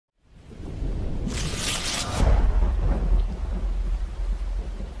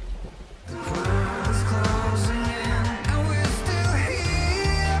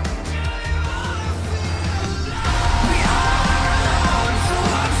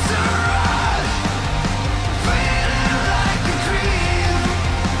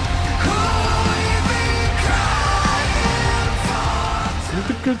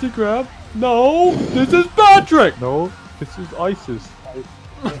Christy Krab? No, this is Patrick! No, this is ISIS.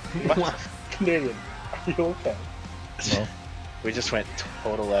 What? Canadian, are you okay? No. We just went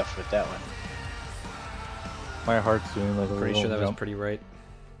total left with that one. My heart's doing like a Pretty little sure that was jump. pretty right.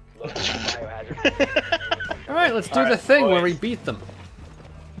 Alright, let's do the thing where we beat them.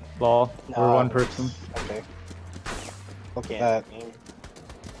 Law, we're No. one person. Okay. Look at that.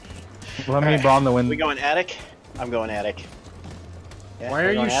 Let me bomb the We window. going attic? I'm going attic. Yeah, Why we're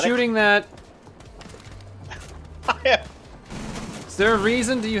are you going attic? shooting that? Yeah. Is there a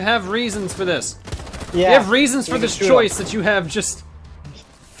reason? Do you have reasons for this? Yeah. You have reasons for You can this shoot 'em. choice that you have just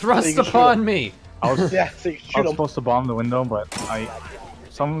thrust You can shoot upon 'em. me. I was, Yeah, so you can I shoot was them. supposed to bomb the window, but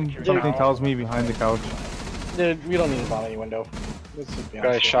something tells me behind the couch. Dude, we don't need to bomb any window. Let's just be Guy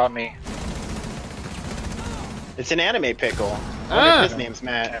honest. shot me. It's an anime pickle. Ah! His name's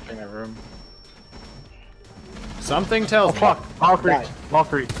Matt. Camping the room. Something tells me. Fuck! Valkyrie! Die.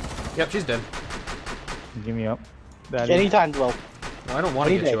 Valkyrie! Yep, she's dead. Give me up. Daddy. Anytime, Will. No, I don't want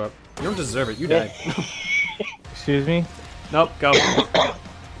to Any get day. you up. You don't deserve it. You Yeah. died. Excuse me? Nope, go.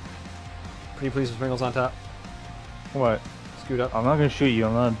 Pretty please with sprinkles on top. What? Scoot up. I'm not gonna shoot you,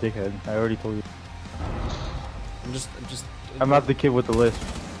 I'm not a dickhead. I already told you. I'm just. I'm not the kid with the list.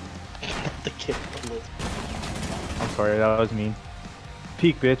 The kid. I'm sorry, that was mean.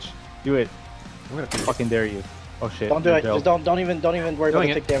 Peek, bitch. Do it. I'm gonna peek. Fucking dare you. Oh shit. Don't do it. You're Just dealt. don't even worry Doing about the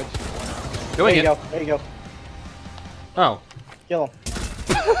it. tick damage. Doing There it. you go. There you go. Oh. Kill him.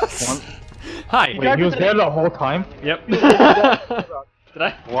 Hi. Wait, he was there the whole time? Yep. Did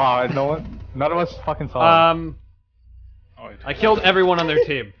I? Wow, none of us fucking saw him. I killed everyone on their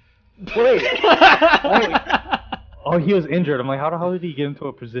team. Wait. Oh, he was injured. I'm like, how the hell did he get into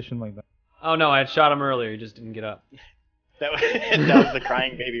a position like that? Oh no, I had shot him earlier. He just didn't get up. That was the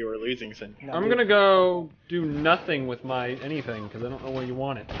crying baby we're losing, son. No, I'm dude. gonna go do nothing with my anything because I don't know where you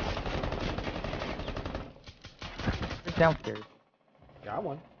want it. It's downstairs. Got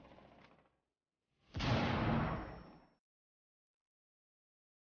one.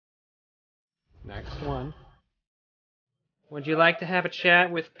 Next one. Would you like to have a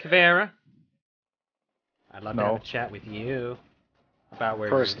chat with Kavera? I'd love to have No. a chat with you about where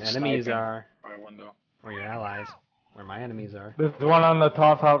Person your enemies sniping. are, By window. or your allies, where my enemies are. There's one on the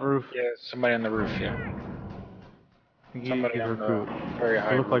top roof. Yeah, somebody on the roof, yeah. I think Somebody he's on recruit. the very high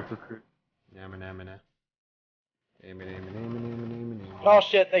They look roof. like recruit. Oh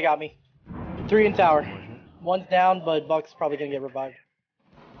shit, they got me. 3 in tower. One's down, but Buck's probably gonna get revived.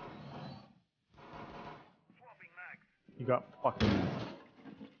 You got fucking.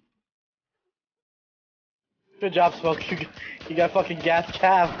 Good job, Smoke. You got fucking gas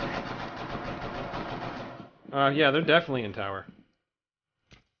cav. Yeah, they're definitely in tower.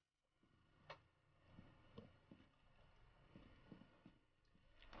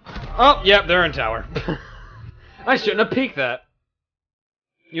 Oh, yep, they're in tower. I shouldn't have peeked that.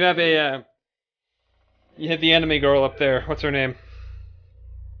 You have a, you hit the enemy girl up there. What's her name?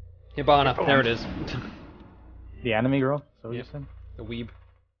 Hibana. There it is. The anime girl? Is that what Yep. you said? The weeb.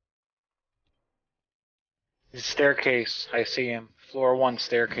 Staircase, I see him. Floor 1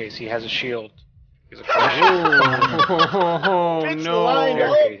 staircase, he has a shield. He's a car Oh, Fix the no. line,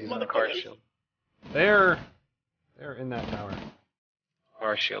 Staircase, he's on a car shield. They're in that tower.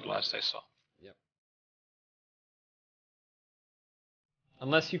 Car shield last I saw.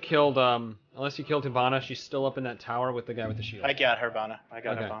 Unless you killed Hibana, she's still up in that tower with the guy with the shield. I got her, Bana. I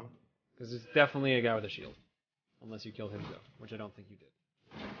got Okay. her, Bana. Because it's definitely a guy with a shield. Unless you killed him too, which I don't think you did.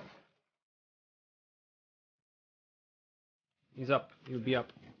 He's up. He would be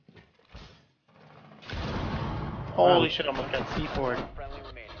up. Holy shit, I almost got C4'd.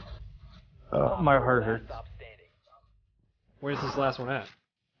 My heart hurts. Where's this last one at?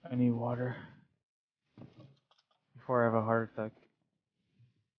 I need water. Before I have a heart attack.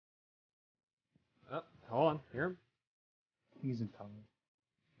 Oh, hold on. Here. He's in tower.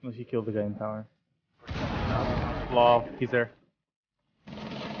 Unless you killed the guy in tower. Lol, he's there.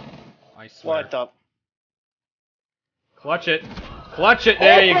 I swear. What up? Clutch it. Clutch it.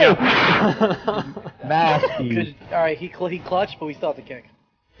 There you go. Nasty. Good. Alright, he clutched, but we still have to kick.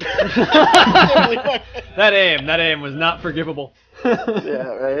 That aim was not forgivable. Yeah,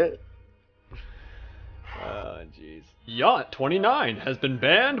 right? Jeez. Yacht 29 has been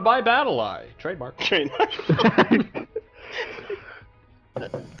banned by BattleEye. Trademark.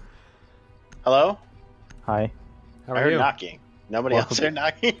 Hello? Hi. How I are heard you? knocking. Nobody else heard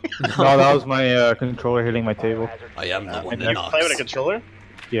knocking? No, that was my controller hitting my table. I am the one You that knocks. play with a controller?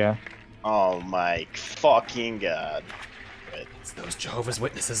 Yeah. Oh my fucking god. It's those Jehovah's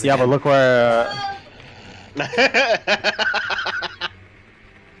Witnesses Yeah, but again. look where.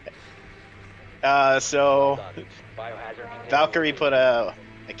 So Valkyrie put a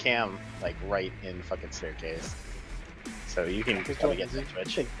cam like right in the fucking staircase. So you can probably get to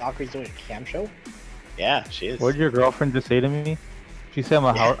Twitch. Think Valkyrie's doing a cam show? Yeah, she is. What did your girlfriend just say to me? She said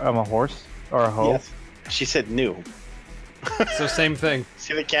I'm a horse or a hoe. Yes. She said new. So same thing.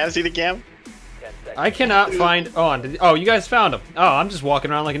 See the cam? See the cam? I cannot find. Oh, you guys found him. Oh, I'm just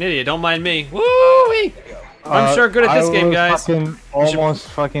walking around like an idiot. Don't mind me. Woo-wee! I'm sure good at this game, guys. Almost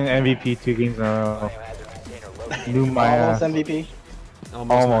fucking MVP 2 games in a row. Knew my Almost MVP.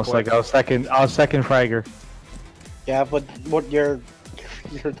 almost like I was second fragger. Yeah, but what you're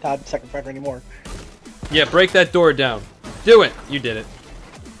not second fragger anymore. Yeah, break that door down. Do it. You did it.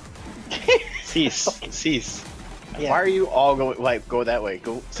 Cease. Yeah. Why are you all go that way?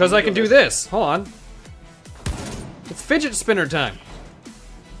 Go. Because I can do this. Hold on. It's fidget spinner time.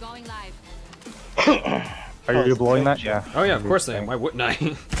 Going live. Are you blowing that? Yeah. Oh yeah, of course I am. Why wouldn't I?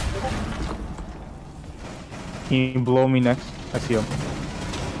 Can you blow me next? I see him.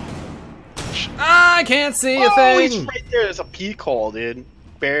 I can't see a Oh, thing. he's right there. There's a peek hole, dude.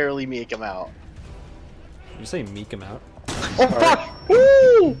 Barely make him out. You say meek him out? Oh fuck!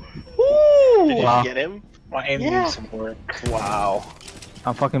 Woo! Woo! Did Wow. you get him? My aim Yeah. needs some work. Wow.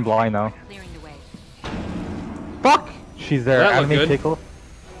 I'm fucking blind now. Clearing the way. Fuck! She's there. That looked Anime good. tickle.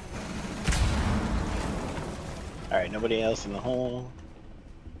 All right, nobody else in the hole.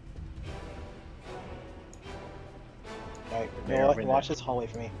 Alright, They're over watch this hallway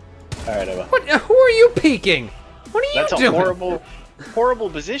for me. All right, I will. What? Who are you peeking? What are you That's a doing? horrible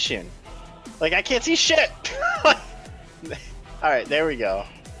position. Like I can't see shit. All right, there we go.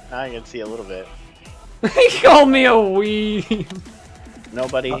 Now I can see a little bit. He called me a weeb.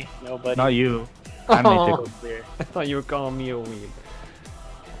 Nobody. Not you. Anime Oh. tickle. Clear. I thought you were calling me a weeb.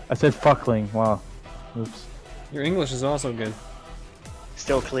 I said fuckling. Wow. Oops. Your English is also good.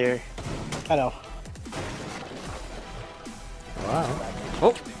 Still clear. I know. Wow.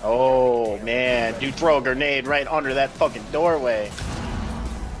 Oh. Oh man, dude, throw a grenade right under that fucking doorway.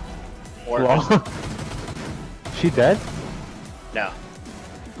 Or Lol. She dead? no.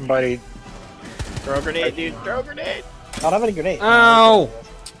 Buddy, Throw a grenade, dude. Throw a grenade. I don't have any grenades. Ow!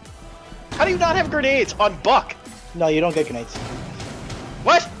 How do you not have grenades on Buck? No, you don't get grenades.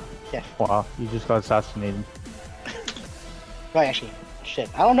 What? Yeah. Wow. You just got assassinated. Right, actually. Shit.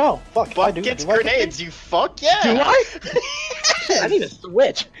 I don't know. Fuck. I Buck do. gets Do I get grenades. You fuck yeah. Do I? I need a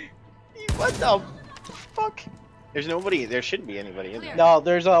switch. What the fuck? There's nobody. There shouldn't be anybody in there. No,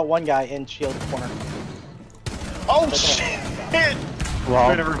 there's one guy in shield corner. Oh shit!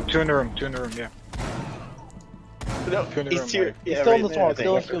 Wow. two in the room, yeah. No, Two in the he's room, here. buddy. He's Yeah, still right in the there, corner. I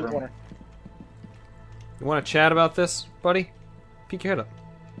Still in think. shield corner. You want to chat about this, buddy? Peek your head up.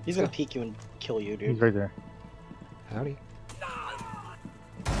 He's gonna peek you and kill you, He's dude. right there. Howdy.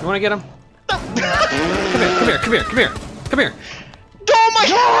 You want to get him? Come here. Come here. Oh my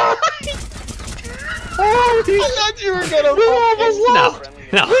god! I thought you were gonna.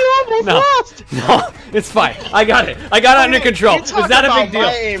 No, it's fine. I got it under control. You It's talk not a about big deal.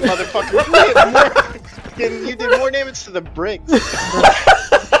 my aim, motherfucker. You did more damage to the bricks.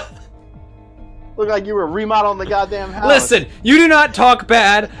 Look like you were remodeling the goddamn house. Listen, you do not talk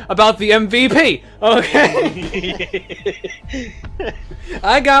bad about the MVP, okay?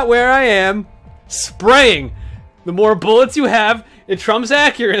 I got where I am, spraying. The more bullets you have, it trumps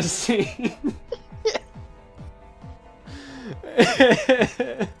accuracy.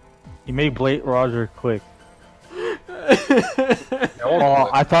 You made Blade Roger quick. Oh,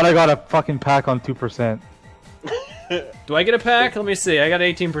 I thought I got a fucking pack on 2%. Do I get a pack? Let me see. I got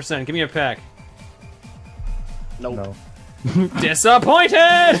 18%. Give me a pack. Nope. No.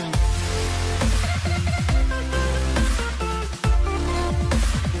 Disappointed!